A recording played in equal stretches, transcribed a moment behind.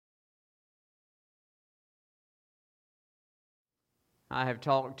I have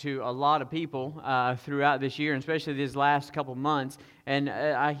talked to a lot of people throughout this year, and especially these last couple months, and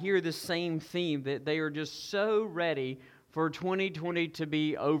I hear the same theme that they are just so ready for 2020 to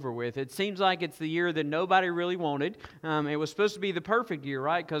be over with. It seems like it's the year that nobody really wanted. It was supposed to be the perfect year,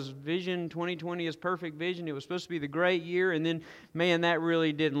 right? Because Vision 2020 is perfect vision. It was supposed to be the great year, and then, man, that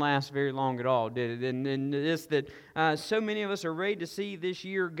really didn't last very long at all, did it? And it's that so many of us are ready to see this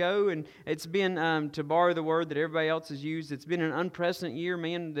year go, and it's been, to borrow the word that everybody else has used, it's been an unprecedented year,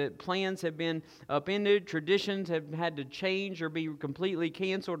 man. That plans have been upended, traditions have had to change or be completely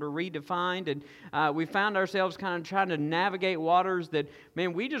canceled or redefined, and we found ourselves kind of trying to navigate waters that,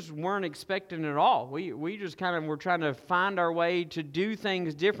 man, we just weren't expecting at all. We just kind of were trying to find our way to do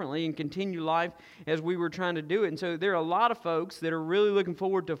things differently and continue life as we were trying to do it. And so there are a lot of folks that are really looking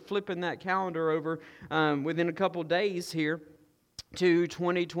forward to flipping that calendar over within a couple days here to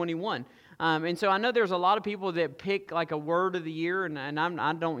 2021. And so I know there's a lot of people that pick like a word of the year, and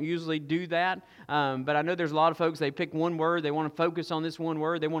I don't usually do that, but I know there's a lot of folks, they pick one word, they want to focus on this one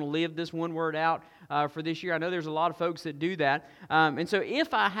word, they want to live this one word out for this year. I know there's a lot of folks that do that. And so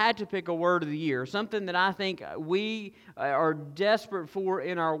if I had to pick a word of the year, something that I think we are desperate for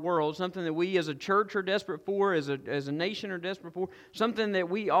in our world, something that we as a church are desperate for, as a nation are desperate for, something that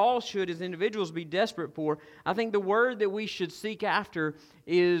we all should as individuals be desperate for, I think the word that we should seek after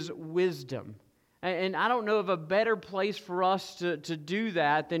is wisdom. And I don't know of a better place for us to do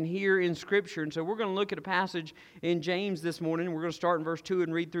that than here in Scripture. And so we're going to look at a passage in James this morning. We're going to start in verse 2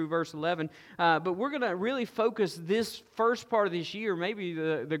 and read through verse 11. But we're going to really focus this first part of this year, maybe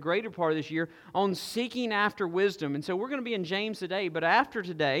the greater part of this year, on seeking after wisdom. And so we're going to be in James today. But after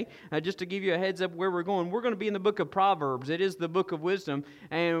today, just to give you a heads up where we're going to be in the book of Proverbs. It is the book of wisdom.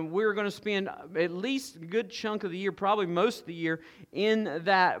 And we're going to spend at least a good chunk of the year, probably most of the year, in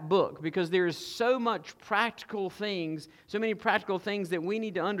that book. Because there is so many practical things that we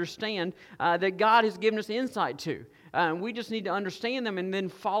need to understand that God has given us insight to. We just need to understand them and then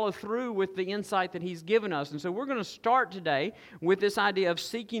follow through with the insight that He's given us. And so we're going to start today with this idea of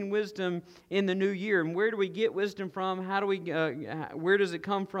seeking wisdom in the new year. And where do we get wisdom from? Where does it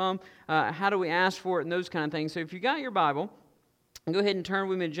come from? How do we ask for it? And those kind of things. So if you got your Bible, go ahead and turn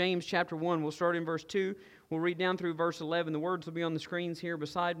with me to James chapter 1. We'll start in verse 2. We'll read down through verse 11. The words will be on the screens here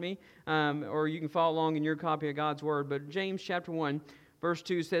beside me, or you can follow along in your copy of God's Word. But James chapter 1, verse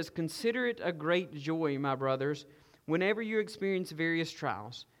 2 says, "Consider it a great joy, my brothers, whenever you experience various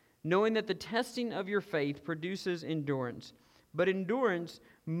trials, knowing that the testing of your faith produces endurance. But endurance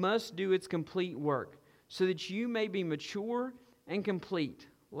must do its complete work, so that you may be mature and complete,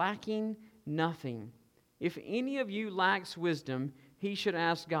 lacking nothing. If any of you lacks wisdom, he should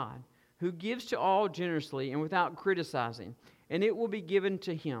ask God, who gives to all generously and without criticizing, and it will be given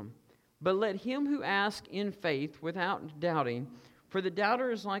to him. But let him who asks in faith without doubting, for the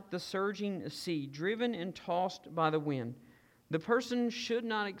doubter is like the surging sea, driven and tossed by the wind. That person should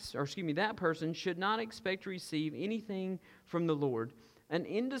not expect to receive anything from the Lord. An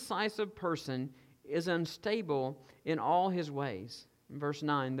indecisive person is unstable in all his ways." Verse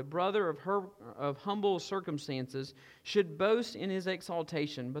 9, "The brother of humble circumstances should boast in his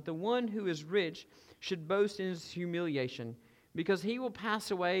exaltation, but the one who is rich should boast in his humiliation, because he will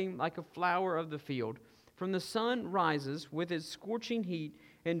pass away like a flower of the field. From the sun rises with its scorching heat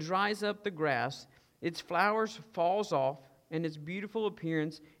and dries up the grass, its flowers falls off, and its beautiful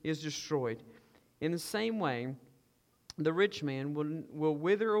appearance is destroyed. In the same way, the rich man will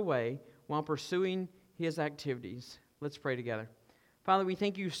wither away while pursuing his activities." Let's pray together. Father, we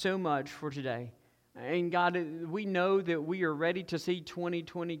thank you so much for today. And God, we know that we are ready to see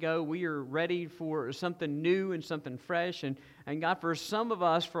 2020 go. We are ready for something new and something fresh. And God, for some of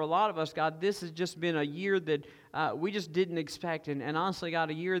us, for a lot of us, God, this has just been a year that we just didn't expect. And honestly,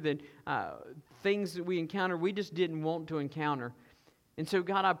 God, a year that things that we encountered, we just didn't want to encounter. And so,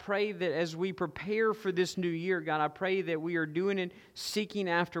 God, I pray that as we prepare for this new year, God, I pray that we are doing it seeking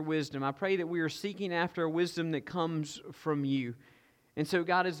after wisdom. I pray that we are seeking after a wisdom that comes from you. And so,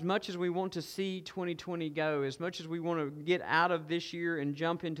 God, as much as we want to see 2020 go, as much as we want to get out of this year and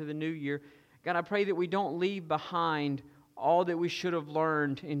jump into the new year, God, I pray that we don't leave behind all that we should have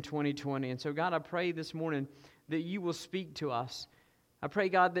learned in 2020. And so, God, I pray this morning that you will speak to us. I pray,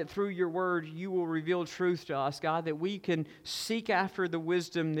 God, that through your word, you will reveal truth to us, God, that we can seek after the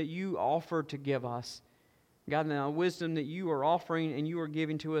wisdom that you offer to give us. God, the wisdom that you are offering and you are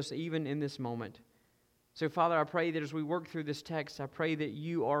giving to us even in this moment. So, Father, I pray that as we work through this text, I pray that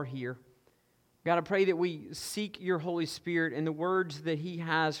you are here. God, I pray that we seek your Holy Spirit and the words that he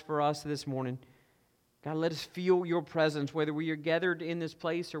has for us this morning. God, let us feel your presence, whether we are gathered in this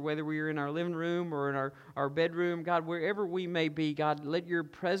place or whether we are in our living room or in our bedroom. God, wherever we may be, God, let your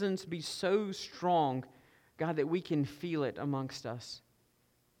presence be so strong, God, that we can feel it amongst us.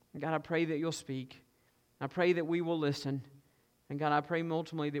 God, I pray that you'll speak. I pray that we will listen. And God, I pray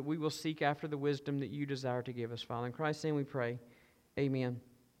ultimately that we will seek after the wisdom that you desire to give us, Father. In Christ's name we pray. Amen.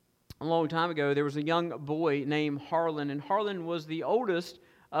 A long time ago, there was a young boy named Harlan, and Harlan was the oldest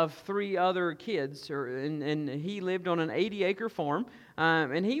of 3 other kids, and he lived on an 80-acre farm,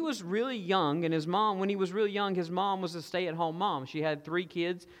 and he was really young, and his mom, when he was really young, his mom was a stay-at-home mom. She had 3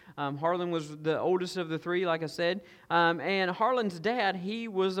 kids. Harlan was the oldest of the 3, like I said, and Harlan's dad, he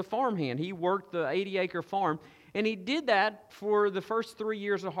was a farmhand. He worked the 80-acre farm, and he did that for the first 3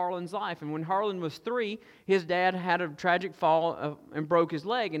 years of Harlan's life. And when Harlan was 3, his dad had a tragic fall and broke his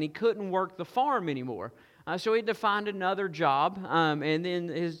leg, and he couldn't work the farm anymore. So he had to find another job, and then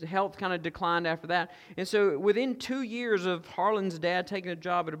his health kind of declined after that. And so within 2 years of Harlan's dad taking a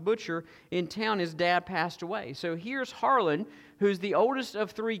job at a butcher in town, his dad passed away. So here's Harlan, who's the oldest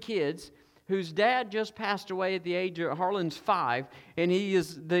of 3 kids, whose dad just passed away at the age of, Harlan's 5, and he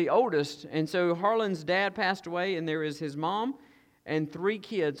is the oldest. And so Harlan's dad passed away, and there is his mom and 3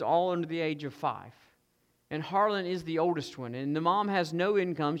 kids, all under the age of 5. And Harlan is the oldest one. And the mom has no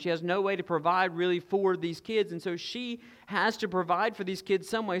income. She has no way to provide really for these kids. And so she has to provide for these kids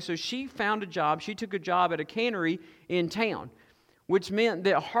some way. So she found a job. She took a job at a cannery in town, which meant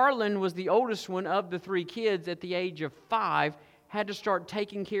that Harlan was the oldest one of the 3 kids at the age of 5, had to start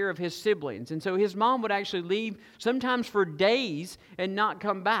taking care of his siblings. And so his mom would actually leave sometimes for days and not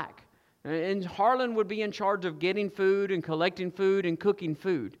come back. And Harlan would be in charge of getting food and collecting food and cooking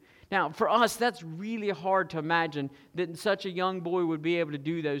food. Now, for us, that's really hard to imagine that such a young boy would be able to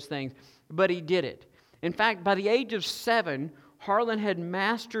do those things, but he did it. In fact, by the age of 7, Harlan had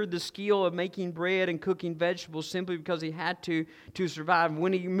mastered the skill of making bread and cooking vegetables simply because he had to survive.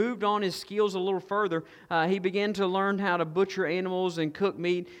 When he moved on his skills a little further, he began to learn how to butcher animals and cook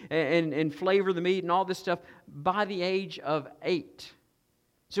meat and flavor the meat and all this stuff by the age of 8.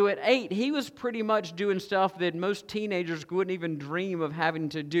 So at 8, he was pretty much doing stuff that most teenagers wouldn't even dream of having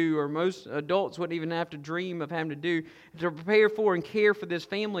to do, or most adults wouldn't even have to dream of having to do, to prepare for and care for this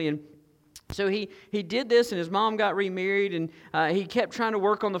family. And so he did this, and his mom got remarried, and he kept trying to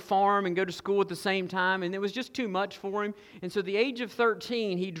work on the farm and go to school at the same time, and it was just too much for him. And so at the age of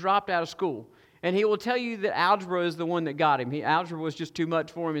 13, he dropped out of school. And he will tell you that algebra is the one that got him. Algebra was just too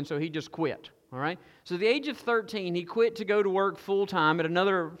much for him, and so he just quit. All right. So at the age of 13, he quit to go to work full time at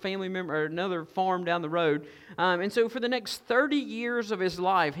another family member or another farm down the road. And so for the next 30 years of his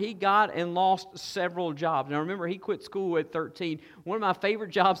life, he got and lost several jobs. Now remember, he quit school at 13. One of my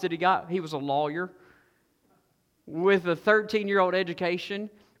favorite jobs that he got, he was a lawyer with a 13-year-old education.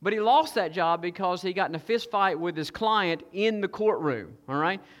 But he lost that job because he got in a fist fight with his client in the courtroom, all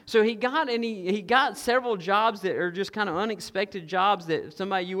right? So he got several jobs that are just kind of unexpected jobs that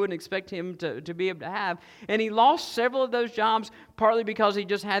somebody you wouldn't expect him to be able to have. And he lost several of those jobs partly because he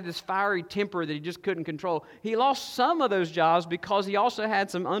just had this fiery temper that he just couldn't control. He lost some of those jobs because he also had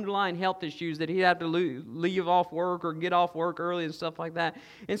some underlying health issues that he'd have to leave off work or get off work early and stuff like that.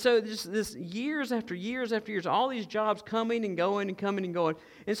 And so this years after years after years, all these jobs coming and going and coming and going.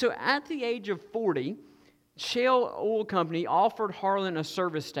 And so at the age of 40, Shell Oil Company offered Harlan a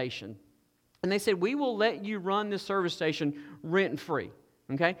service station. And they said, we will let you run this service station rent-free.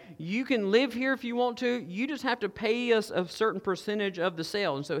 Okay? You can live here if you want to. You just have to pay us a certain percentage of the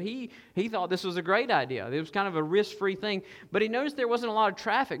sale. And so he thought this was a great idea. It was kind of a risk-free thing. But he noticed there wasn't a lot of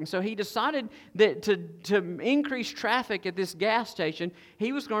traffic. And so he decided that to increase traffic at this gas station,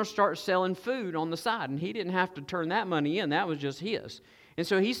 he was going to start selling food on the side. And he didn't have to turn that money in. That was just his. And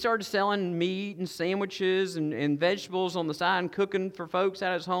so he started selling meat and sandwiches and vegetables on the side and cooking for folks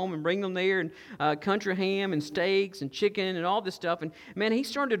at his home and bring them there, and country ham and steaks and chicken and all this stuff. And man, he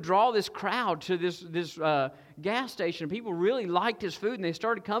started to draw this crowd to this gas station. People really liked his food, and they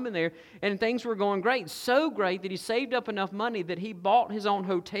started coming there, and things were going great. So great that he saved up enough money that he bought his own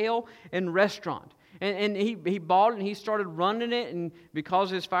hotel and restaurant. And he bought it, and he started running it, and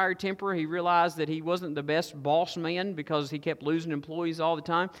because of his fiery temper, he realized that he wasn't the best boss man because he kept losing employees all the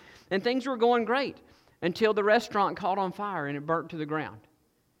time. And things were going great until the restaurant caught on fire, and it burnt to the ground.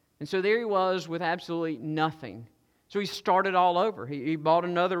 And so there he was with absolutely nothing. So he started all over. He bought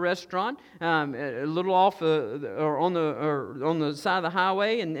another restaurant a little off or on the side of the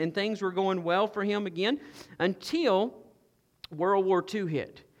highway, and things were going well for him again until World War II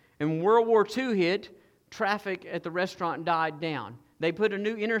hit. And World War II hit, traffic at the restaurant died down. They put a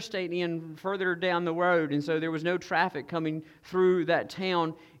new interstate in further down the road, and so there was no traffic coming through that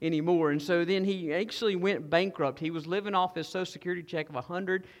town anymore. And so then he actually went bankrupt. He was living off his Social Security check of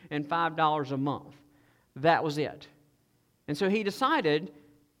 $105 a month. That was it. And so he decided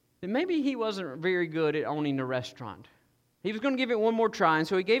that maybe he wasn't very good at owning a restaurant. He was going to give it one more try, and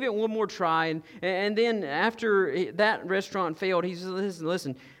so he gave it one more try, and then after that restaurant failed, he said,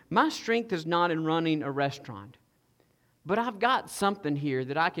 listen, my strength is not in running a restaurant, but I've got something here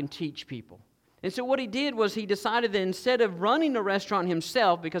that I can teach people. And so what he did was he decided that instead of running a restaurant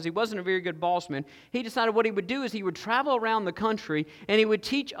himself, because he wasn't a very good bossman, he decided what he would do is he would travel around the country and he would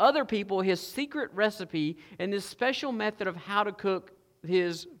teach other people his secret recipe and this special method of how to cook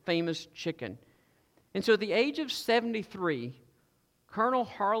his famous chicken. And so at the age of 73, Colonel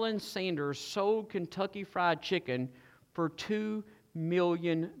Harlan Sanders sold Kentucky Fried Chicken for $2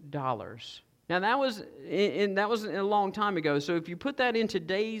 million. Now that was a long time ago. So if you put that in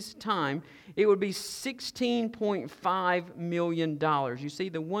today's time, it would be $16.5 million. You see,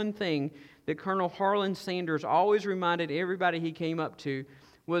 the one thing that Colonel Harlan Sanders always reminded everybody he came up to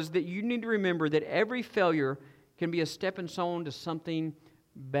was that you need to remember that every failure can be a stepping stone to something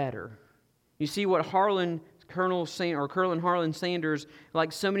better. You see what Colonel Harlan Sanders,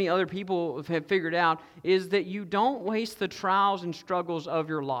 like so many other people have figured out, is that you don't waste the trials and struggles of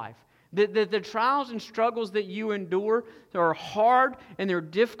your life. The trials and struggles that you endure are hard and they're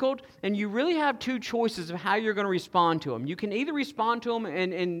difficult, and you really have two choices of how you're going to respond to them. You can either respond to them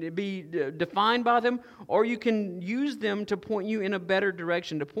and be defined by them, or you can use them to point you in a better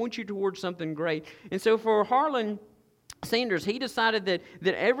direction, to point you towards something great. And so for Harlan Sanders, he decided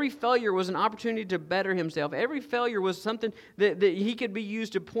that every failure was an opportunity to better himself. Every failure was something that he could be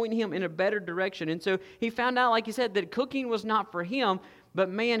used to point him in a better direction. And so he found out, like he said, that cooking was not for him, but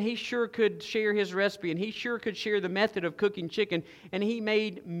man, he sure could share his recipe, and he sure could share the method of cooking chicken, and he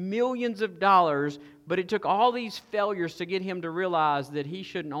made millions of dollars, but it took all these failures to get him to realize that he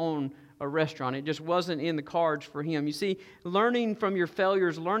shouldn't own a restaurant. It just wasn't in the cards for him. You see, learning from your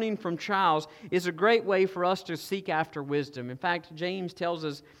failures, learning from trials is a great way for us to seek after wisdom. In fact, James tells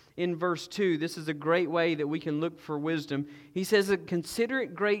us in verse 2, this is a great way that we can look for wisdom. He says, "Consider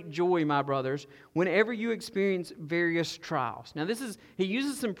it great joy, my brothers, whenever you experience various trials." Now, he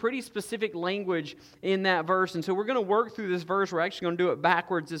uses some pretty specific language in that verse, and so we're going to work through this verse. We're actually going to do it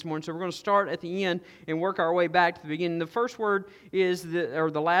backwards this morning, so we're going to start at the end and work our way back to the beginning. The first word is,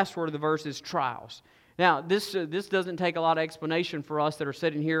 the last word of the verse is trials. Now, this doesn't take a lot of explanation for us that are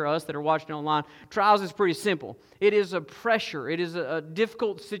sitting here, us that are watching online. Trials is pretty simple. It is a pressure. It is a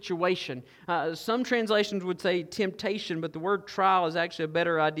difficult situation. Some translations would say temptation, but the word trial is actually a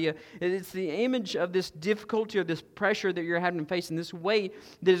better idea. It's the image of this difficulty or this pressure that you're having to face, and this weight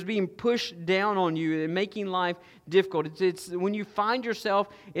that is being pushed down on you and making life difficult. It's when you find yourself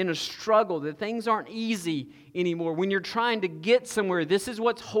in a struggle, that things aren't easy anymore. When you're trying to get somewhere, this is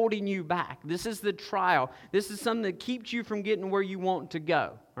what's holding you back. This is the trial. This is something that keeps you from getting where you want to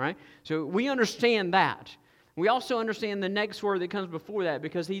go. All right? So we understand that. We also understand the next word that comes before that,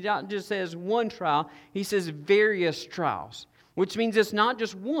 because he not just says one trial, he says various trials, which means it's not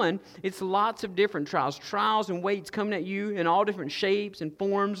just one, it's lots of different trials. Trials and weights coming at you in all different shapes and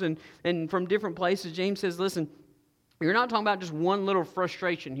forms and from different places. James says, listen, you're not talking about just one little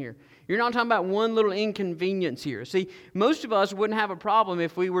frustration here. You're not talking about one little inconvenience here. See, most of us wouldn't have a problem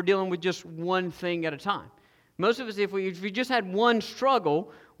if we were dealing with just one thing at a time. Most of us, if we just had one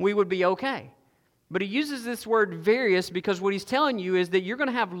struggle, we would be okay. But he uses this word various because what he's telling you is that you're going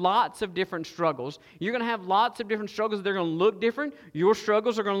to have lots of different struggles. You're going to have lots of different struggles. They're going to look different. Your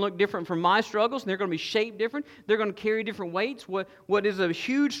struggles are going to look different from my struggles, and they're going to be shaped different. They're going to carry different weights. What is a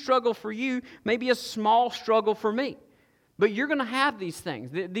huge struggle for you may be a small struggle for me. But you're going to have these things,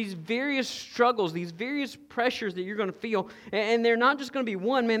 these various struggles, these various pressures that you're going to feel. And they're not just going to be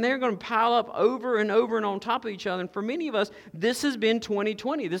one, man. They're going to pile up over and over and on top of each other. And for many of us, this has been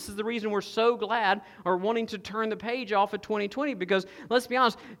 2020. This is the reason we're so glad or wanting to turn the page off of 2020. Because let's be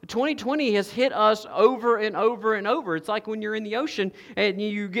honest, 2020 has hit us over and over and over. It's like when you're in the ocean and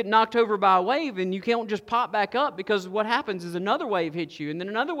you get knocked over by a wave and you can't just pop back up, because what happens is another wave hits you and then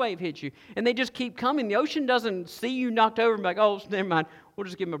another wave hits you. And they just keep coming. The ocean doesn't see you knocked over and be like, oh, never mind, we'll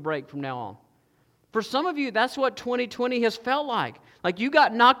just give them a break from now on. For some of you, that's what 2020 has felt like. Like you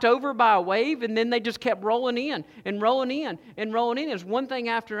got knocked over by a wave and then they just kept rolling in and rolling in and rolling in. It's one thing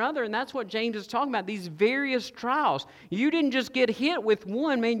after another, and that's what James is talking about, these various trials. You didn't just get hit with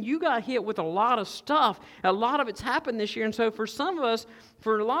one, man, you got hit with a lot of stuff. A lot of it's happened this year, and so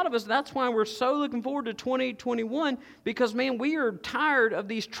for a lot of us, that's why we're so looking forward to 2021, because, man, we are tired of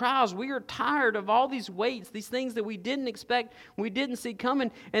these trials. We are tired of all these weights, these things that we didn't expect, we didn't see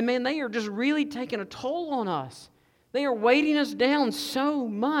coming, and, man, they are just really taking a toll on us. They are weighting us down so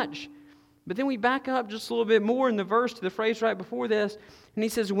much. But then we back up just a little bit more in the verse to the phrase right before this, and he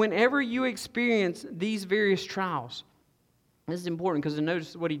says, whenever you experience these various trials. This is important because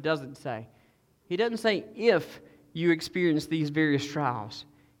notice what he doesn't say. He doesn't say if you experience these various trials.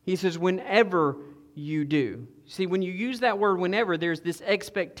 He says whenever you do. See, when you use that word whenever, there's this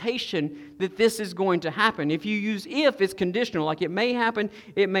expectation that this is going to happen. If you use if, it's conditional, like it may happen,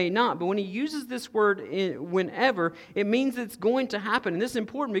 it may not. But when he uses this word whenever, it means it's going to happen. And this is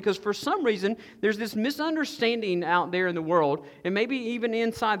important because for some reason, there's this misunderstanding out there in the world, and maybe even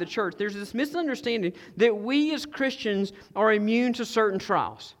inside the church, there's this misunderstanding that we as Christians are immune to certain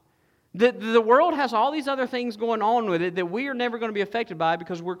trials. The world has all these other things going on with it that we are never going to be affected by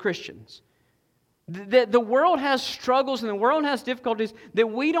because we're Christians. The world has struggles and the world has difficulties that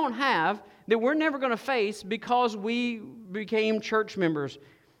we don't have, that we're never going to face because we became church members.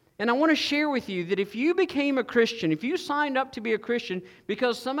 And I want to share with you that if you became a Christian, if you signed up to be a Christian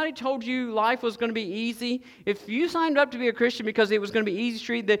because somebody told you life was going to be easy, if you signed up to be a Christian because it was going to be easy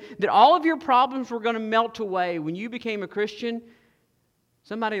street, that all of your problems were going to melt away when you became a Christian,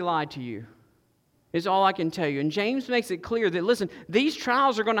 somebody lied to you, is all I can tell you. And James makes it clear that, listen, these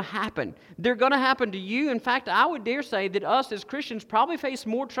trials are going to happen. They're going to happen to you. In fact, I would dare say that us as Christians probably face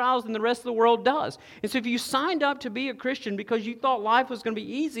more trials than the rest of the world does. And so if you signed up to be a Christian because you thought life was going to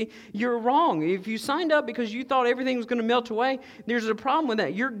be easy, you're wrong. If you signed up because you thought everything was going to melt away, there's a problem with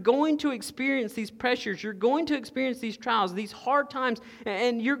that. You're going to experience these pressures. You're going to experience these trials, these hard times,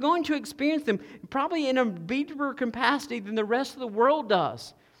 and you're going to experience them probably in a deeper capacity than the rest of the world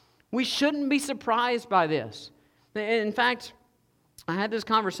does. We shouldn't be surprised by this. In fact, I had this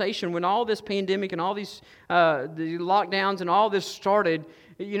conversation when all this pandemic and all these the lockdowns and all this started,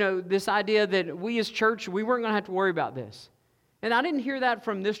 this idea that we as church, we weren't going to have to worry about this. And I didn't hear that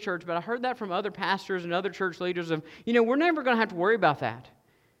from this church, but I heard that from other pastors and other church leaders of, we're never going to have to worry about that.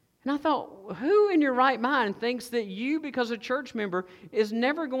 And I thought, who in your right mind thinks that you, because a church member, is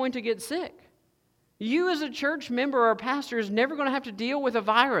never going to get sick? You as a church member or a pastor is never going to have to deal with a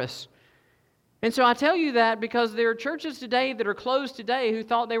virus. And so I tell you that because there are churches today that are closed today who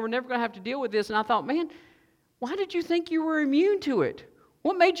thought they were never going to have to deal with this. And I thought, man, why did you think you were immune to it?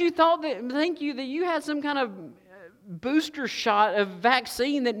 What made you think that you had some kind of booster shot of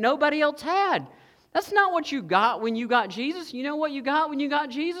vaccine that nobody else had? That's not what you got when you got Jesus. You know what you got when you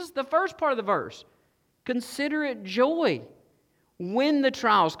got Jesus? The first part of the verse. Consider it joy when the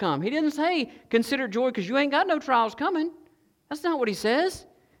trials come. He didn't say consider joy because you ain't got no trials coming. That's not what he says.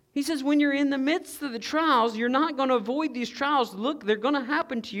 He says when you're in the midst of the trials, you're not going to avoid these trials. Look, they're going to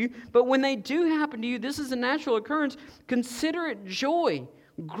happen to you. But when they do happen to you, this is a natural occurrence. Consider it joy,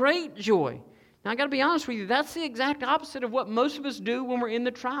 great joy. Now, I got to be honest with you, that's the exact opposite of what most of us do when we're in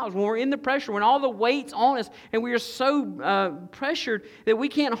the trials, when we're in the pressure, when all the weight's on us and we are so pressured that we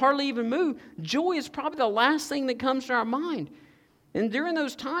can't hardly even move. Joy is probably the last thing that comes to our mind. And during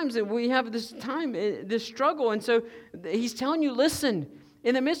those times that we have this struggle, and so he's telling you, listen,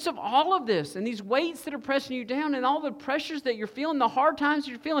 in the midst of all of this and these weights that are pressing you down and all the pressures that you're feeling, the hard times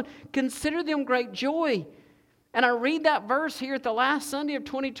you're feeling, consider them great joy. And I read that verse here at the last Sunday of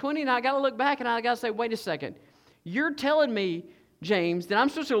 2020, and I got to look back and I got to say, wait a second. You're telling me, James, that I'm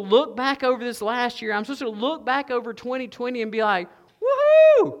supposed to look back over this last year, I'm supposed to look back over 2020 and be like,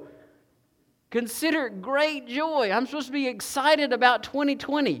 woohoo! Consider it great joy. I'm supposed to be excited about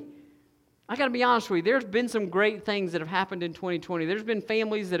 2020. I got to be honest with you. There's been some great things that have happened in 2020. There's been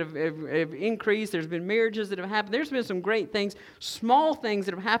families that have increased. There's been marriages that have happened. There's been some great things, small things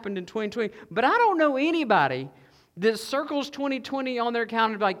that have happened in 2020. But I don't know anybody that circles 2020 on their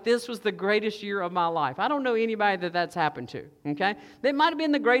calendar like this was the greatest year of my life. I don't know anybody that's happened to, okay? That might have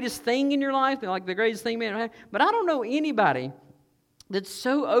been the greatest thing in your life, like the greatest thing, but I don't know anybody that's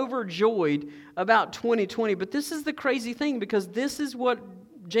so overjoyed about 2020. But this is the crazy thing, because this is what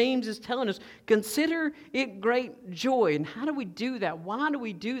James is telling us. Consider it great joy. And how do we do that? Why do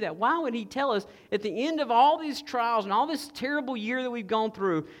we do that? Why would he tell us at the end of all these trials and all this terrible year that we've gone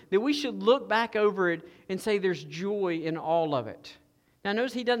through that we should look back over it and say there's joy in all of it? Now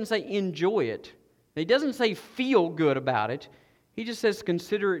notice he doesn't say enjoy it. He doesn't say feel good about it. He just says,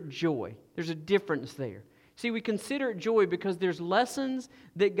 consider it joy. There's a difference there. See, we consider it joy because there's lessons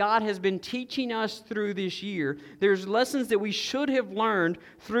that God has been teaching us through this year. There's lessons that we should have learned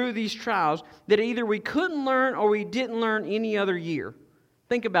through these trials that either we couldn't learn or we didn't learn any other year.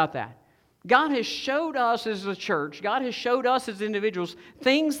 Think about that. God has showed us as a church, God has showed us as individuals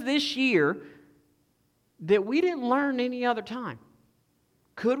things this year that we didn't learn any other time.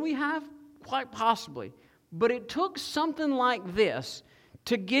 Could we have? Quite possibly. But it took something like this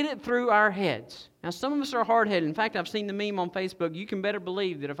to get it through our heads. Now, some of us are hard-headed. In fact, I've seen the meme on Facebook. You can better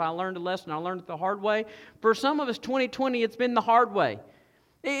believe that if I learned a lesson, I learned it the hard way. For some of us, 2020, it's been the hard way.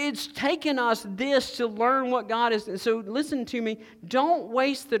 It's taken us this to learn what God is. So listen to me. Don't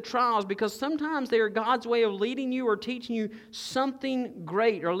waste the trials, because sometimes they are God's way of leading you or teaching you something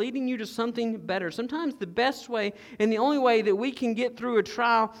great or leading you to something better. Sometimes the best way and the only way that we can get through a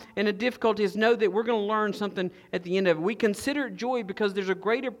trial and a difficulty is know that we're going to learn something at the end of it. We consider it joy because there's a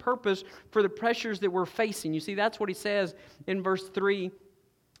greater purpose for the pressures that we're facing. You see, that's what he says in verse 3.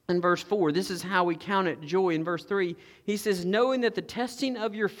 In verse 4, this is how we count it joy. In verse 3, he says, knowing that the testing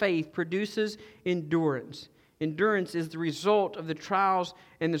of your faith produces endurance. Endurance is the result of the trials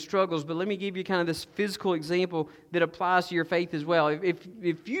and the struggles. But let me give you kind of this physical example that applies to your faith as well.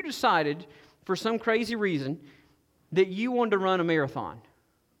 If you decided, for some crazy reason, that you wanted to run a marathon,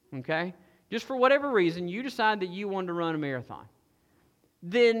 okay? Just for whatever reason, you decide that you wanted to run a marathon.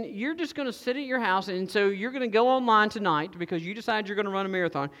 Then you're just going to sit at your house, and so you're going to go online tonight because you decide you're going to run a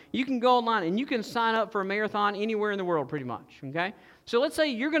marathon. You can go online, and you can sign up for a marathon anywhere in the world pretty much, okay? So let's say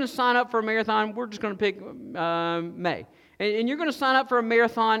you're going to sign up for a marathon. We're just going to pick May. And you're going to sign up for a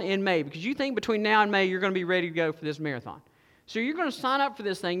marathon in May because you think between now and May you're going to be ready to go for this marathon. So you're going to sign up for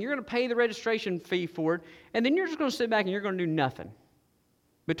this thing. You're going to pay the registration fee for it, and then you're just going to sit back and you're going to do nothing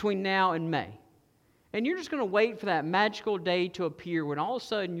between now and May. And you're just going to wait for that magical day to appear when all of a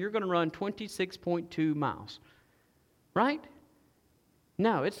sudden you're going to run 26.2 miles. Right?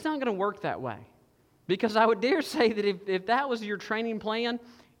 No, it's not going to work that way. Because I would dare say that if that was your training plan,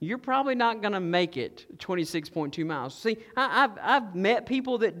 you're probably not going to make it 26.2 miles. See, I've met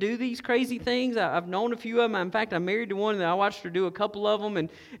people that do these crazy things. I've known a few of them. In fact, I'm married to one, and I watched her do a couple of them.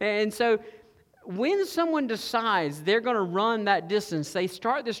 And so when someone decides they're going to run that distance, they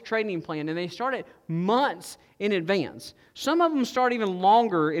start this training plan, and they start it months in advance. Some of them start even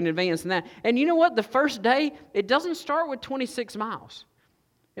longer in advance than that. And you know what? The first day, it doesn't start with 26 miles.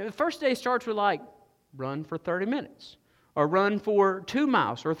 The first day starts with run for 30 minutes. Or run for 2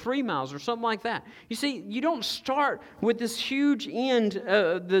 miles or 3 miles or something like that. You see, you don't start with this huge end,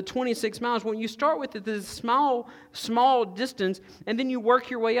 the 26 miles. When you start with this small distance, and then you work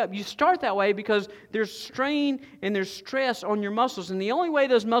your way up. You start that way because there's strain and there's stress on your muscles. And the only way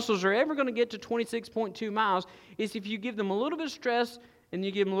those muscles are ever going to get to 26.2 miles is if you give them a little bit of stress and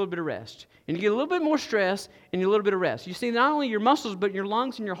you give them a little bit of rest. And you get a little bit more stress and a little bit of rest. You see, not only your muscles, but your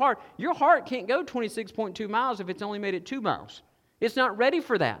lungs and your heart can't go 26.2 miles if it's only made it 2 miles. It's not ready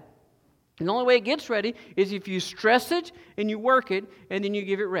for that. And the only way it gets ready is if you stress it and you work it and then you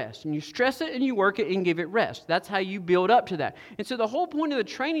give it rest. And you stress it and you work it and give it rest. That's how you build up to that. And so the whole point of the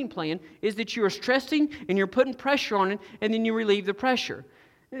training plan is that you are stressing and you're putting pressure on it and then you relieve the pressure.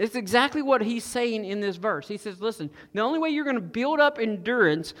 It's exactly what he's saying in this verse. He says, listen, the only way you're going to build up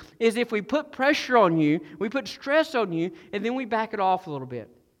endurance is if we put pressure on you, we put stress on you, and then we back it off a little bit.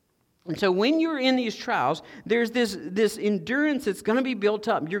 And so when you're in these trials, there's this endurance that's going to be built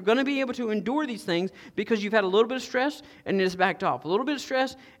up. You're going to be able to endure these things because you've had a little bit of stress and it's backed off. A little bit of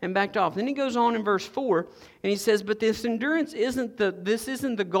stress and backed off. Then he goes on in verse 4 and he says, but this endurance isn't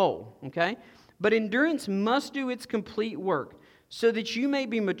the goal, okay? But endurance must do its complete work, so that you may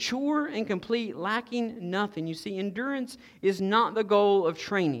be mature and complete, lacking nothing. You see, endurance is not the goal of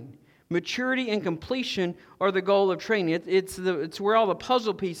training. Maturity and completion are the goal of training. It's where all the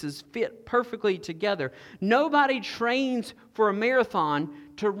puzzle pieces fit perfectly together. Nobody trains for a marathon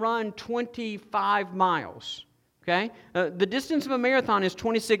to run 25 miles. Okay? The distance of a marathon is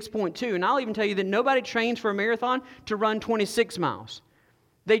 26.2. And I'll even tell you that nobody trains for a marathon to run 26 miles.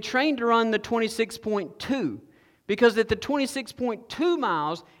 They train to run the 26.2. Because at the 26.2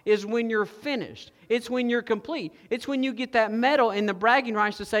 miles is when you're finished. It's when you're complete. It's when you get that medal and the bragging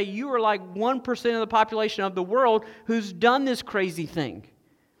rights to say you are like 1% of the population of the world who's done this crazy thing.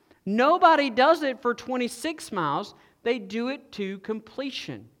 Nobody does it for 26 miles. They do it to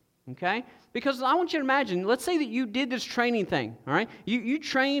completion. Okay? Because I want you to imagine, let's say that you did this training thing, all right? You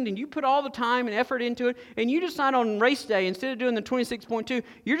trained and you put all the time and effort into it, and you decide on race day, instead of doing the 26.2,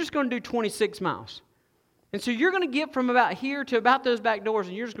 you're just going to do 26 miles. And so you're going to get from about here to about those back doors,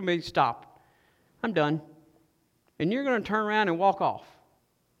 and you're just going to be stopped. I'm done. and you're going to turn around and walk off.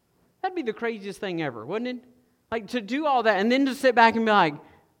 That'd be the craziest thing ever, wouldn't it? Like, to do all that and then to sit back and be like,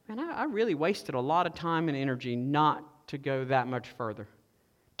 man, I really wasted a lot of time and energy not to go that much further.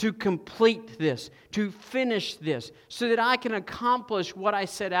 To complete this, to finish this, so that I can accomplish what I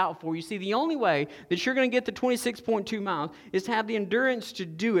set out for. You see, the only way that you're going to get the 26.2 miles is to have the endurance to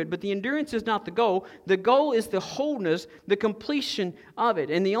do it. But the endurance is not the goal. The goal is the wholeness, the completion of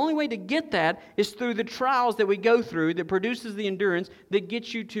it. And the only way to get that is through the trials that we go through that produces the endurance that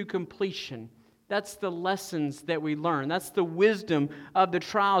gets you to completion. That's the lessons that we learn. That's the wisdom of the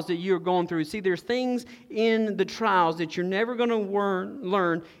trials that you're going through. See, there's things in the trials that you're never going to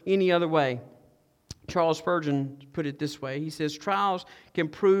learn any other way. Charles Spurgeon put it this way. He says, trials can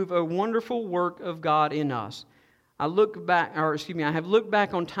prove a wonderful work of God in us. I have looked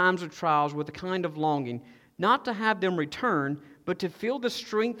back on times of trials with a kind of longing, not to have them return, but to feel the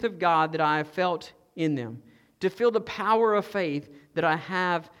strength of God that I have felt in them, to feel the power of faith that I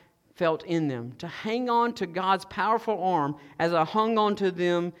have felt in them, to hang on to God's powerful arm as I hung on to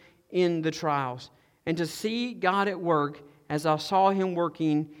them in the trials, and to see God at work as I saw Him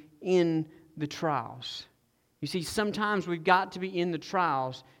working in the trials. You see, sometimes we've got to be in the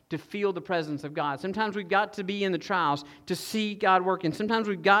trials to feel the presence of God. Sometimes we've got to be in the trials to see God working. Sometimes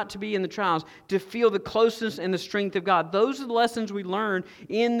we've got to be in the trials to feel the closeness and the strength of God. Those are the lessons we learn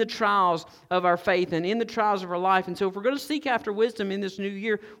in the trials of our faith and in the trials of our life. And so if we're going to seek after wisdom in this new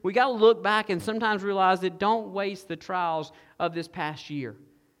year, we got to look back and sometimes realize that don't waste the trials of this past year.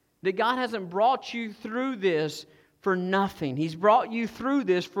 That God hasn't brought you through this for nothing. He's brought you through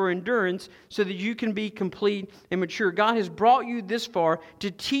this for endurance so that you can be complete and mature. God has brought you this far to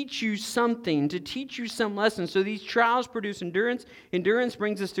teach you something, to teach you some lessons. So these trials produce endurance. Endurance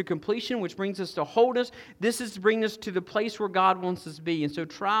brings us to completion, which brings us to wholeness. This is to bring us to the place where God wants us to be. And so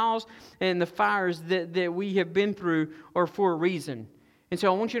trials and the fires that we have been through are for a reason. And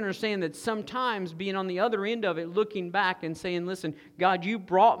so I want you to understand that sometimes being on the other end of it, looking back and saying, listen, God, you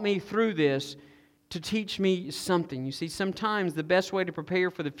brought me through this to teach me something. You see, sometimes the best way to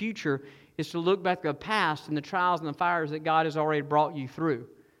prepare for the future is to look back at the past and the trials and the fires that God has already brought you through.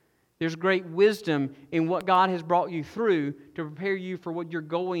 There's great wisdom in what God has brought you through to prepare you for what you're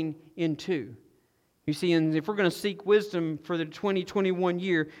going into. You see, and if we're going to seek wisdom for the 2021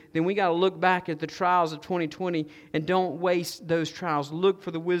 year, then we got to look back at the trials of 2020 and don't waste those trials. Look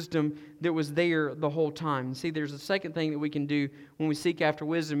for the wisdom that was there the whole time. See, there's a second thing that we can do when we seek after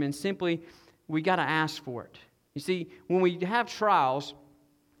wisdom, and simply we got to ask for it. You see, when we have trials,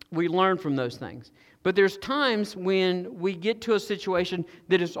 we learn from those things. But there's times when we get to a situation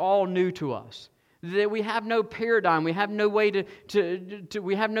that is all new to us, that we have no paradigm, we have no way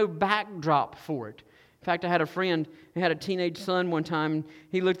we have no backdrop for it. In fact, I had a friend who had a teenage son one time, and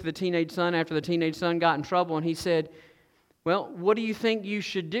he looked at the teenage son after the teenage son got in trouble, and he said, well, what do you think you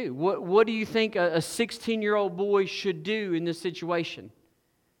should do? What do you think a 16-year-old boy should do in this situation?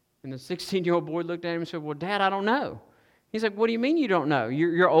 And the 16-year-old boy looked at him and said, well, Dad, I don't know. He's like, what do you mean you don't know?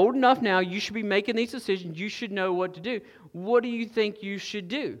 You're old enough now. You should be making these decisions. You should know what to do. What do you think you should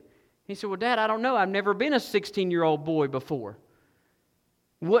do? He said, well, Dad, I don't know. I've never been a 16-year-old boy before.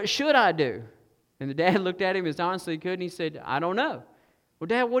 What should I do? And the dad looked at him as honestly he could, and he said, I don't know. Well,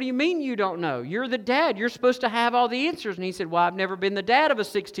 Dad, what do you mean you don't know? You're the dad. You're supposed to have all the answers. And he said, well, I've never been the dad of a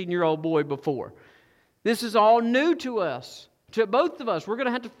 16-year-old boy before. This is all new to us. To both of us, we're going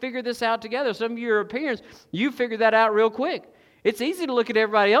to have to figure this out together. Some of you are parents, you figure that out real quick. It's easy to look at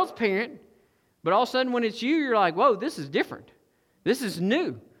everybody else parent, but all of a sudden when it's you, you're like, whoa, this is different. This is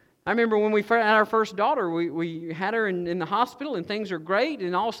new. I remember when we had our first daughter, we had her in the hospital and things are great,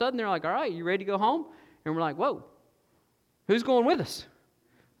 and all of a sudden they're like, all right, you ready to go home? And we're like, whoa, who's going with us?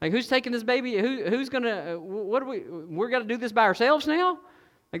 Like, who's taking this baby? Who's going to, we're going to do this by ourselves now?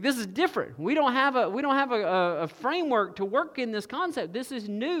 Like, this is different. We don't have a framework to work in this concept. This is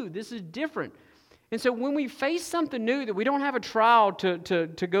new. This is different. And so when we face something new that we don't have a trial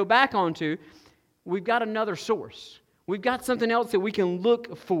to go back onto, we've got another source. We've got something else that we can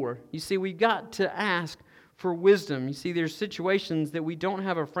look for. You see, we've got to ask for wisdom. You see, there's situations that we don't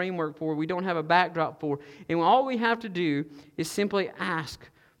have a framework for, we don't have a backdrop for, and all we have to do is simply ask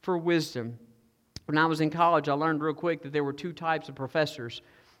for wisdom. When I was in college, I learned real quick that there were two types of professors.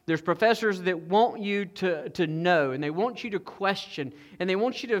 There's professors that want you to know, and they want you to question, and they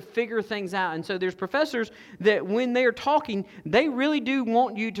want you to figure things out. And so there's professors that when they're talking, they really do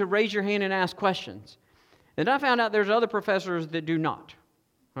want you to raise your hand and ask questions. And I found out there's other professors that do not.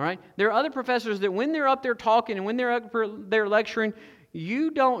 All right? There are other professors that when they're up there talking and when they're up there lecturing,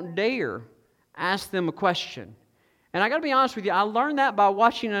 you don't dare ask them a question. And I got to be honest with you, I learned that by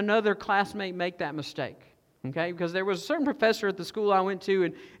watching another classmate make that mistake. Okay, because there was a certain professor at the school I went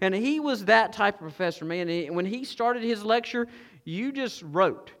to, and he was that type of professor, man. When he started his lecture, you just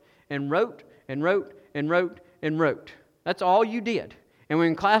wrote and wrote and wrote and wrote and wrote. That's all you did. And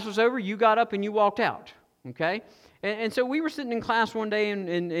when class was over, you got up and you walked out. Okay? And so we were sitting in class one day,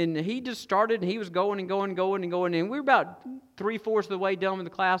 and he just started, and he was going and going and going and going, and we were about 3/4 of the way done with the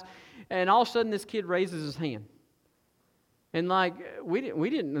class, and all of a sudden this kid raises his hand. And like,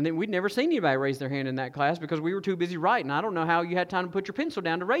 we'd never seen anybody raise their hand in that class because we were too busy writing. I don't know how you had time to put your pencil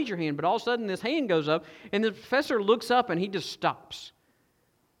down to raise your hand, but all of a sudden this hand goes up, and the professor looks up and he just stops.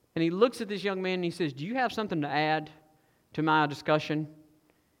 And he looks at this young man and he says, "Do you have something to add to my discussion?"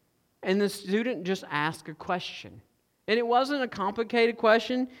 And the student just asked a question. And it wasn't a complicated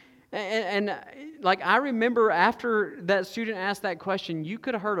question. And like, I remember after that student asked that question, you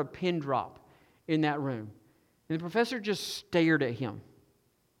could have heard a pin drop in that room. And the professor just stared at him.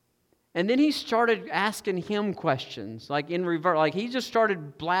 And then he started asking him questions, like in reverse. Like, he just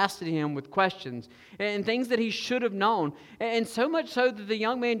started blasting him with questions and things that he should have known. And so much so that the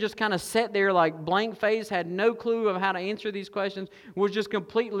young man just kind of sat there like blank face, had no clue of how to answer these questions, was just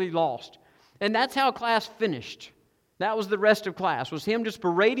completely lost. And that's how class finished. That was the rest of class, was him just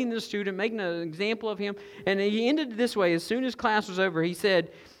berating the student, making an example of him. And he ended this way. As soon as class was over, he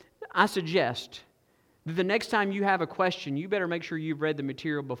said, "I suggest that the next time you have a question, you better make sure you've read the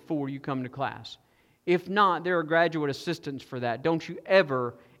material before you come to class. If not, there are graduate assistants for that. Don't you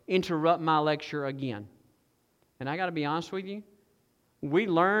ever interrupt my lecture again." And I got to be honest with you, we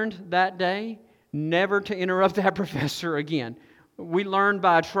learned that day never to interrupt that professor again. We learned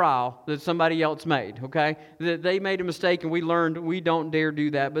by a trial that somebody else made, okay? That they made a mistake, and we learned we don't dare do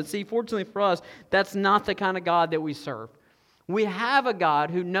that. But see, fortunately for us, that's not the kind of God that we serve. We have a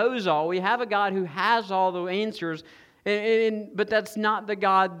God who knows all. We have a God who has all the answers, but that's not the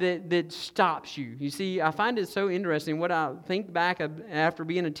God that stops you. You see, I find it so interesting. What I think back after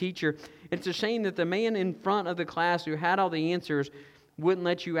being a teacher, it's a shame that the man in front of the class who had all the answers wouldn't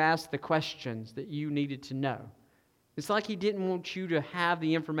let you ask the questions that you needed to know. It's like he didn't want you to have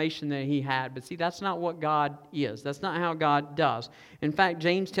the information that he had. But see, that's not what God is. That's not how God does. In fact,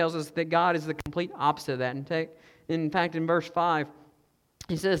 James tells us that God is the complete opposite of that. In fact, in verse 5,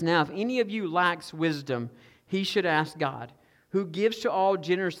 he says, "Now, if any of you lacks wisdom, he should ask God, who gives to all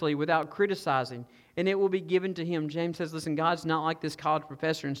generously without criticizing, and it will be given to him." James says, listen, God's not like this college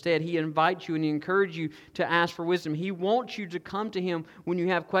professor. Instead, he invites you and he encourages you to ask for wisdom. He wants you to come to him when you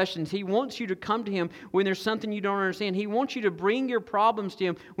have questions. He wants you to come to him when there's something you don't understand. He wants you to bring your problems to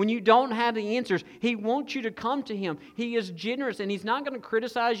him when you don't have the answers. He wants you to come to him. He is generous, and he's not going to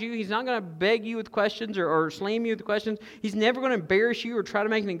criticize you. He's not going to beg you with questions or slam you with questions. He's never going to embarrass you or try to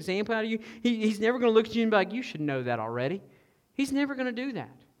make an example out of you. He's never going to look at you and be like, "You should know that already." He's never going to do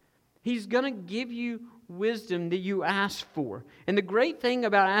that. He's going to give you wisdom that you ask for. And the great thing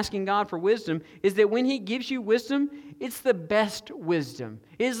about asking God for wisdom is that when he gives you wisdom, it's the best wisdom.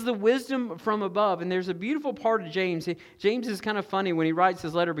 It's the wisdom from above. And there's a beautiful part of James. James is kind of funny when he writes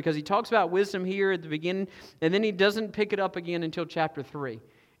his letter because he talks about wisdom here at the beginning, and then he doesn't pick it up again until chapter 3.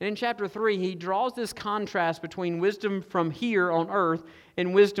 And in chapter 3, he draws this contrast between wisdom from here on earth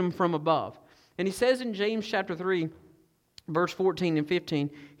and wisdom from above. And he says in James chapter 3, verse 14 and 15,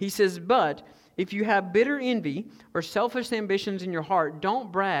 he says, "But if you have bitter envy or selfish ambitions in your heart,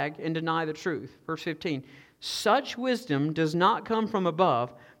 don't brag and deny the truth." Verse 15, "Such wisdom does not come from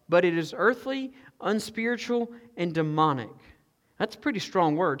above, but it is earthly, unspiritual, and demonic." That's pretty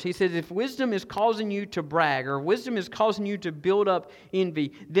strong words. He says if wisdom is causing you to brag or wisdom is causing you to build up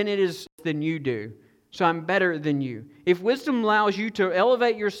envy, then it is than you do. So I'm better than you. If wisdom allows you to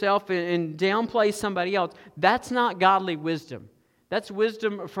elevate yourself and downplay somebody else, that's not godly wisdom. That's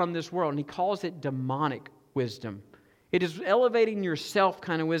wisdom from this world. And he calls it demonic wisdom. It is elevating yourself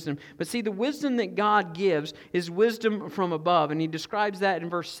kind of wisdom. But see, the wisdom that God gives is wisdom from above. And he describes that in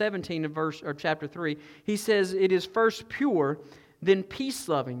verse 17 of chapter 3. He says, "It is first pure, then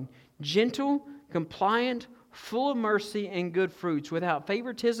peace-loving, gentle, compliant, full of mercy and good fruits, without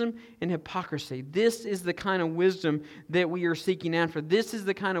favoritism and hypocrisy." This is the kind of wisdom that we are seeking after. This is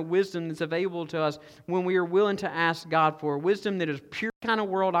the kind of wisdom that's available to us when we are willing to ask God for wisdom. That is pure kind of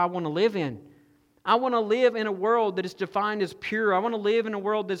world I want to live in. I want to live in a world that is defined as pure. I want to live in a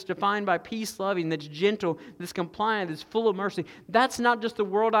world that's defined by peace-loving, that's gentle, that's compliant, that's full of mercy. That's not just the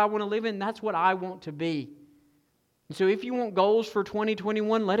world I want to live in. That's what I want to be. So if you want goals for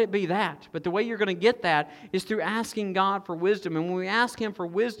 2021, let it be that. But the way you're going to get that is through asking God for wisdom. And when we ask him for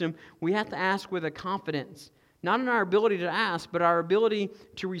wisdom, we have to ask with a confidence. Not in our ability to ask, but our ability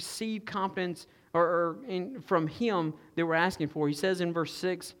to receive confidence from him that we're asking for. He says in verse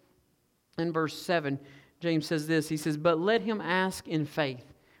 6 and verse 7, James says this. He says, but let him ask in faith,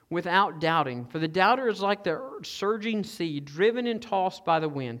 without doubting. For the doubter is like the surging sea, driven and tossed by the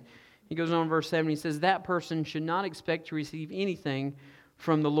wind. He goes on in verse 7. He says, that person should not expect to receive anything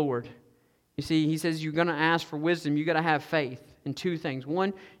from the Lord. You see, he says you're going to ask for wisdom. You've got to have faith in two things.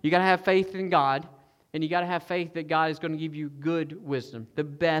 One, you got to have faith in God, and you got to have faith that God is going to give you good wisdom, the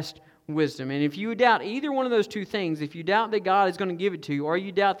best wisdom. And if you doubt either one of those two things, if you doubt that God is going to give it to you, or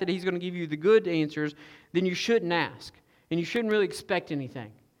you doubt that He's going to give you the good answers, then you shouldn't ask, and you shouldn't really expect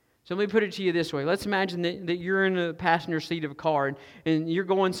anything. So let me put it to you this way. Let's imagine that you're in the passenger seat of a car and you're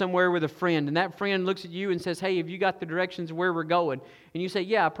going somewhere with a friend, and that friend looks at you and says, hey, have you got the directions of where we're going? And you say,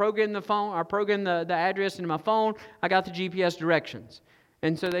 yeah, I programmed the address into my phone. I got the GPS directions.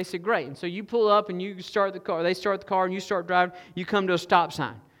 And so they said, great. And so you pull up and you start the car. They start the car and you start driving. You come to a stop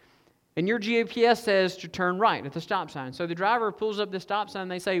sign. And your GPS says to turn right at the stop sign. So the driver pulls up the stop sign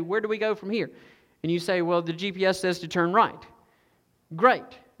and they say, where do we go from here? And you say, well, the GPS says to turn right. Great.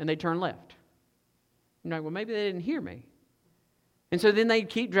 And they turn left. You're like, well, maybe they didn't hear me. And so then they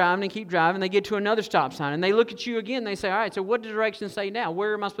keep driving and keep driving. They get to another stop sign. And they look at you again. And they say, all right, so what does directions say now?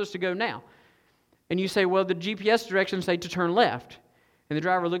 Where am I supposed to go now? And you say, well, the GPS directions say to turn left. And the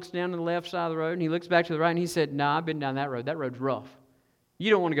driver looks down to the left side of the road. And he looks back to the right. And he said, no, I've been down that road. That road's rough. You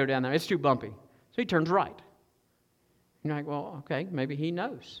don't want to go down there. It's too bumpy. So he turns right. You're like, well, okay, maybe he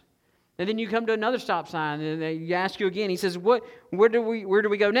knows. And then you come to another stop sign, and they ask you again. He says, where do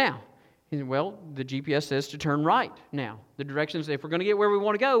we go now? He said, well, the GPS says to turn right now. The directions, if we're going to get where we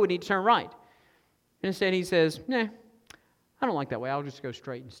want to go, we need to turn right. And instead he says, nah, I don't like that way. I'll just go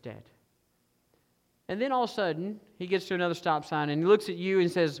straight instead. And then all of a sudden, he gets to another stop sign, and he looks at you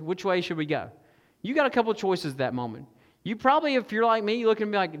and says, which way should we go? You got a couple of choices at that moment. You probably, if you're like me, you look at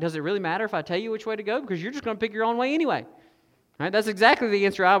me like, does it really matter if I tell you which way to go? Because you're just going to pick your own way anyway. Right? That's exactly the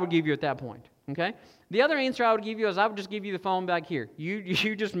answer I would give you at that point. Okay? The other answer I would give you is I would just give you the phone back here.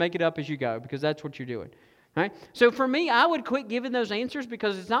 You just make it up as you go because that's what you're doing. Right? So for me, I would quit giving those answers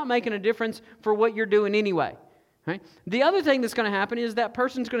because it's not making a difference for what you're doing anyway. Right? The other thing that's going to happen is that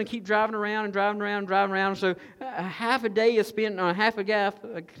person's going to keep driving around and driving around and driving around. So half a day is spent on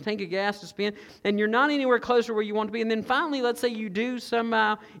a tank of gas to spend, and you're not anywhere closer where you want to be. And then finally, let's say you do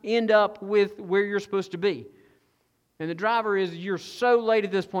somehow end up with where you're supposed to be. And you're so late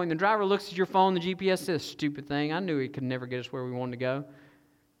at this point, and the driver looks at your phone, the GPS says, stupid thing, I knew he could never get us where we wanted to go.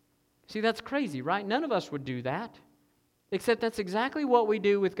 See, that's crazy, right? None of us would do that. Except that's exactly what we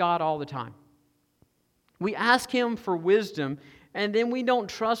do with God all the time. We ask Him for wisdom, and then we don't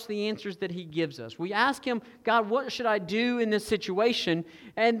trust the answers that He gives us. We ask Him, God, what should I do in this situation?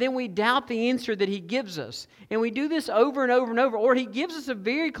 And then we doubt the answer that He gives us. And we do this over and over and over. Or He gives us a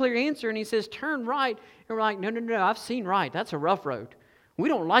very clear answer, and He says, turn right. And we're like, no, I've seen right. That's a rough road. We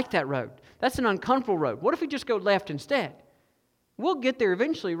don't like that road. That's an uncomfortable road. What if we just go left instead? We'll get there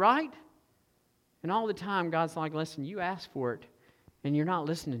eventually, right? And all the time, God's like, listen, you asked for it, and you're not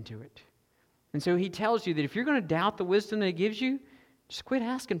listening to it. And so He tells you that if you're going to doubt the wisdom that He gives you, just quit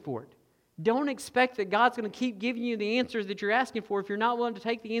asking for it. Don't expect that God's going to keep giving you the answers that you're asking for if you're not willing to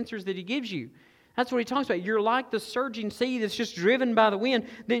take the answers that He gives you. That's what He talks about. You're like the surging sea that's just driven by the wind.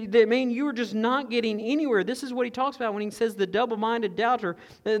 That mean you're just not getting anywhere. This is what He talks about when He says the double-minded doubter,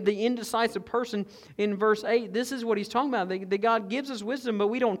 the indecisive person in verse 8. This is what He's talking about. That God gives us wisdom, but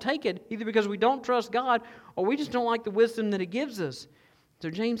we don't take it either because we don't trust God or we just don't like the wisdom that He gives us. So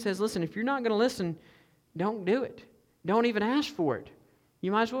James says, listen, if you're not going to listen, don't do it. Don't even ask for it.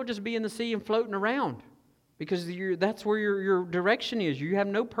 You might as well just be in the sea and floating around because that's where your direction is. You have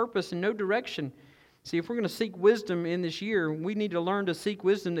no purpose and no direction. See, if we're going to seek wisdom in this year, we need to learn to seek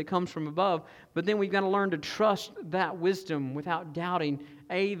wisdom that comes from above, but then we've got to learn to trust that wisdom without doubting,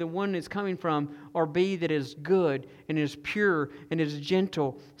 A, the one it's coming from, or B, that is good and is pure and is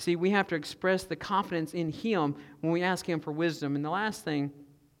gentle. See, we have to express the confidence in Him when we ask Him for wisdom. And the last thing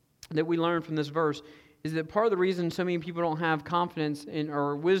that we learn from this verse is that part of the reason so many people don't have confidence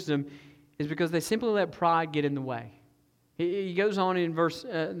or wisdom is because they simply let pride get in the way. He goes on in verse,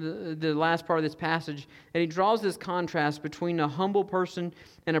 the last part of this passage, and he draws this contrast between a humble person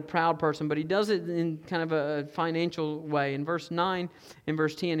and a proud person, but he does it in kind of a financial way. In verse 9 and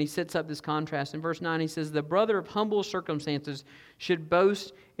verse 10, he sets up this contrast. In verse 9, he says, the brother of humble circumstances should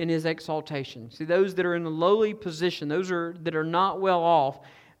boast in his exaltation. See, those that are in a lowly position, that are not well off,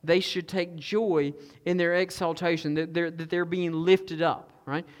 they should take joy in their exaltation, that they're being lifted up,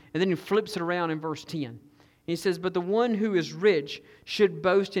 right? And then he flips it around in verse 10. He says, but the one who is rich should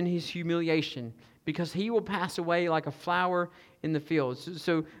boast in his humiliation, because he will pass away like a flower in the field.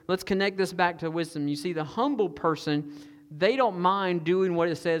 So let's connect this back to wisdom. You see, the humble person, they don't mind doing what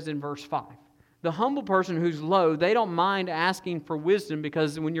it says in verse 5. The humble person who's low, they don't mind asking for wisdom,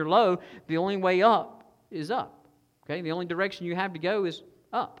 because when you're low, the only way up is up. Okay? The only direction you have to go is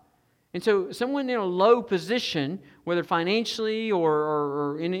up. And so someone in a low position, whether financially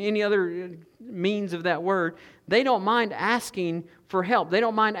or in any other means of that word, they don't mind asking for help. They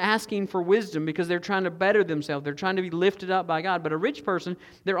don't mind asking for wisdom, because they're trying to better themselves. They're trying to be lifted up by God. But a rich person,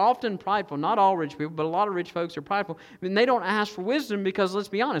 they're often prideful. Not all rich people, but a lot of rich folks are prideful. And they don't ask for wisdom because, let's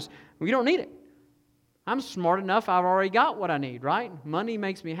be honest, we don't need it. I'm smart enough. I've already got what I need, right? Money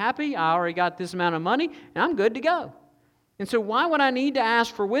makes me happy. I already got this amount of money, and I'm good to go. And so why would I need to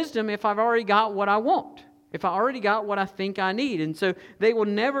ask for wisdom if I've already got what I want? If I already got what I think I need? And so they will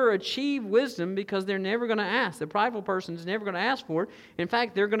never achieve wisdom because they're never going to ask. The prideful person is never going to ask for it. In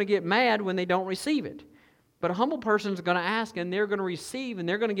fact, they're going to get mad when they don't receive it. But a humble person is going to ask, and they're going to receive, and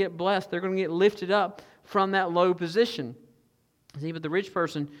they're going to get blessed. They're going to get lifted up from that low position. See, but the rich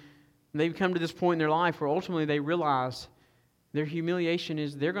person, they've come to this point in their life where ultimately they realize their humiliation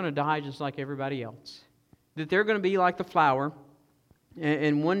is they're going to die just like everybody else. That they're going to be like the flower,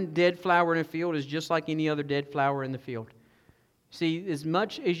 and one dead flower in a field is just like any other dead flower in the field. See, as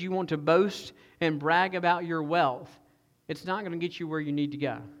much as you want to boast and brag about your wealth, it's not going to get you where you need to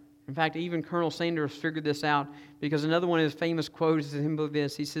go. In fact, even Colonel Sanders figured this out, because another one of his famous quotes is simply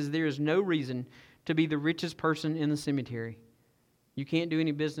this. He says, "There is no reason to be the richest person in the cemetery. You can't do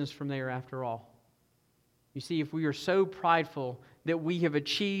any business from there after all." You see, if we are so prideful that we have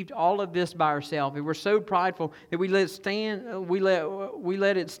achieved all of this by ourselves, if we're so prideful that we let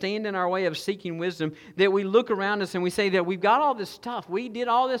it stand in our way of seeking wisdom, that we look around us and we say that we've got all this stuff, we did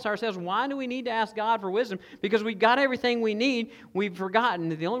all this ourselves, why do we need to ask God for wisdom? Because we've got everything we need. We've forgotten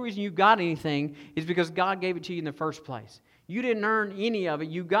that the only reason you got anything is because God gave it to you in the first place. You didn't earn any of it.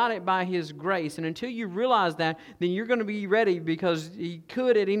 You got it by His grace. And until you realize that, then you're going to be ready, because He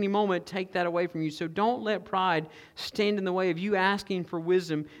could at any moment take that away from you. So don't let pride stand in the way of you asking for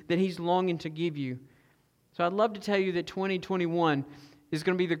wisdom that He's longing to give you. So I'd love to tell you that 2021 is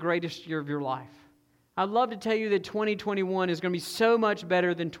going to be the greatest year of your life. I'd love to tell you that 2021 is going to be so much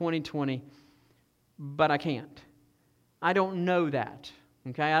better than 2020, but I can't. I don't know that.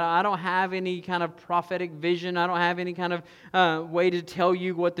 Okay, I don't have any kind of prophetic vision. I don't have any kind of way to tell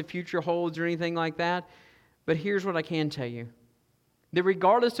you what the future holds or anything like that. But here's what I can tell you. That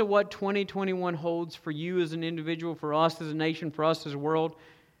regardless of what 2021 holds for you as an individual, for us as a nation, for us as a world,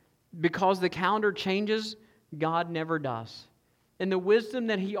 because the calendar changes, God never does. And the wisdom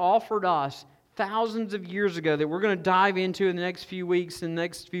that He offered us thousands of years ago, that we're going to dive into in the next few weeks and the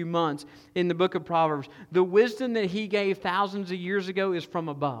next few months in the book of Proverbs, the wisdom that He gave thousands of years ago is from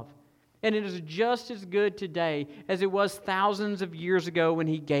above. And it is just as good today as it was thousands of years ago when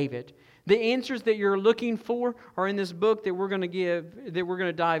He gave it. The answers that you're looking for are in this book that we're going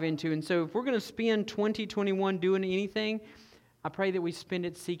to dive into. And so if we're going to spend 2021 doing anything, I pray that we spend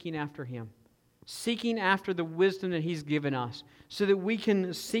it seeking after Him. Seeking after the wisdom that He's given us, so that we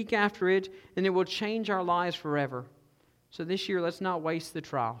can seek after it and it will change our lives forever. So this year, let's not waste the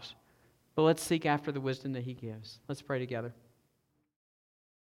trials, but let's seek after the wisdom that He gives. Let's pray together.